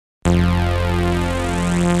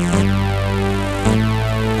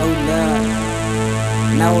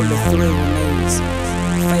all the three remains: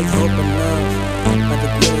 faith, hope, and love. But the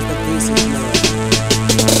greatest of these is love.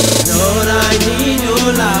 Lord, I need your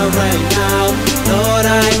love right now. Lord,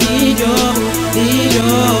 I need your.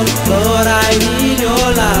 Lord, I need your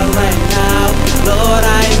love right now. Lord,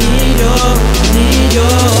 I need your.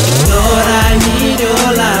 Lord, I need your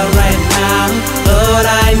love right now. Lord,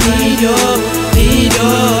 I need your.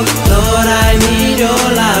 Lord, I need your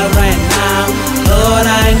love right now. Lord,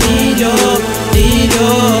 I need your.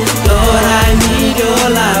 Lord, I need your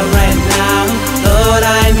love right now. Lord,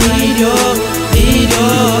 I need your.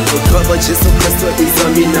 Ukhoba Jesu Kristu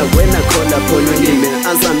izamina wena khona phona nime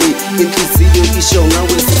answer me inhliziyo isho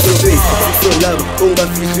ngawe sisolove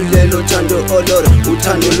ungafihlulelo uthando oh Lord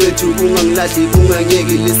uthando lwethu ungangilahli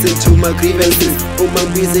ungangeki listen to my grievances uma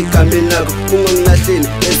ngibiza igama lakho ungangilahleli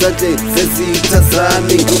ezandleni zezitha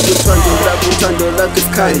zami uthando lakho is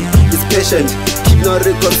kind is patient keep no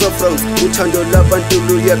records of wrongs uthando labantu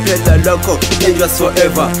luyaphela lokho endless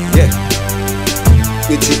forever yeah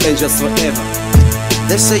it's endless forever.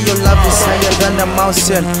 They say your love is higher than a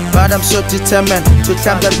mountain, but I'm so determined to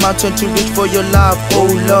climb that mountain to reach for your love,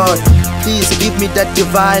 oh Lord. Please give me that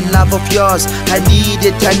divine love of yours. I need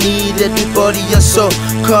it with body and soul.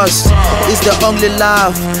 Cause it's the only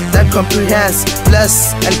love that comprehends,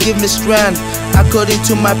 bless and give me strength. According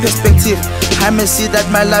to my perspective, I may see that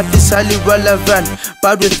my life is highly relevant,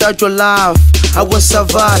 but without your love I won't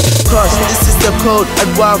survive. Cause this is the code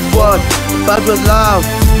and wild world, but with love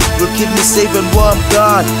will keep me safe and warm,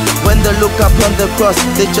 God. When they look up on the cross,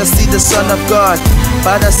 they just see the Son of God,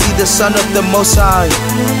 but I see the Son of the Most High.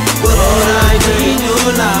 Lord, I need your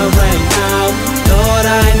love right now. Lord,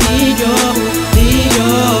 I need your.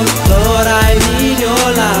 Lord, I need your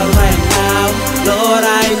love right now. Lord,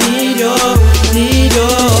 I need your.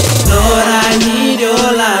 Lord, I need your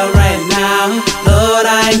love right now. Lord,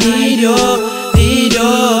 I need your.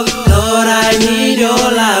 Lord, I need your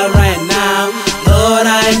love right now. Lord,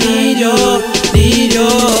 I need your.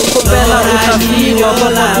 Kupela utafiwa kwa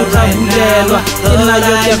kutabukelwa ina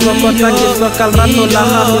yote kokota kisoka rato la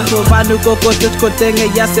haruto vanu kokote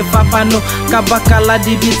kotenge ya sefapano kabakala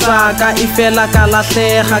dibitaka ifela kala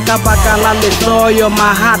teha kabakala letoyo.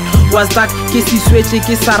 My heart was that kisi switchy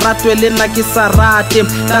kisarato elena kisarate.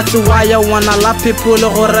 That's why I wanna love people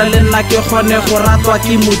gore lena ke khone go ratwa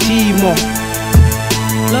ke modimo.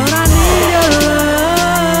 Lord, I need your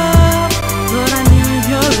love. Lord, I need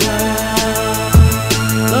your love.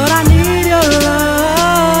 Lord, I need your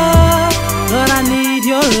love. Lord, I need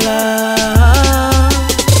your love.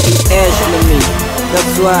 You edge me,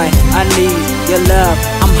 that's why I need your love.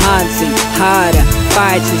 I'm hunting harder,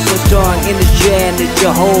 fighting so strong in this journey.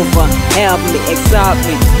 Jehovah, help me, exalt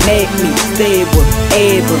me, make me stable,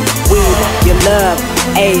 able with your love.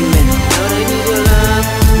 Amen. Lord, I need your love.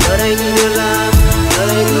 Lord, I need your love.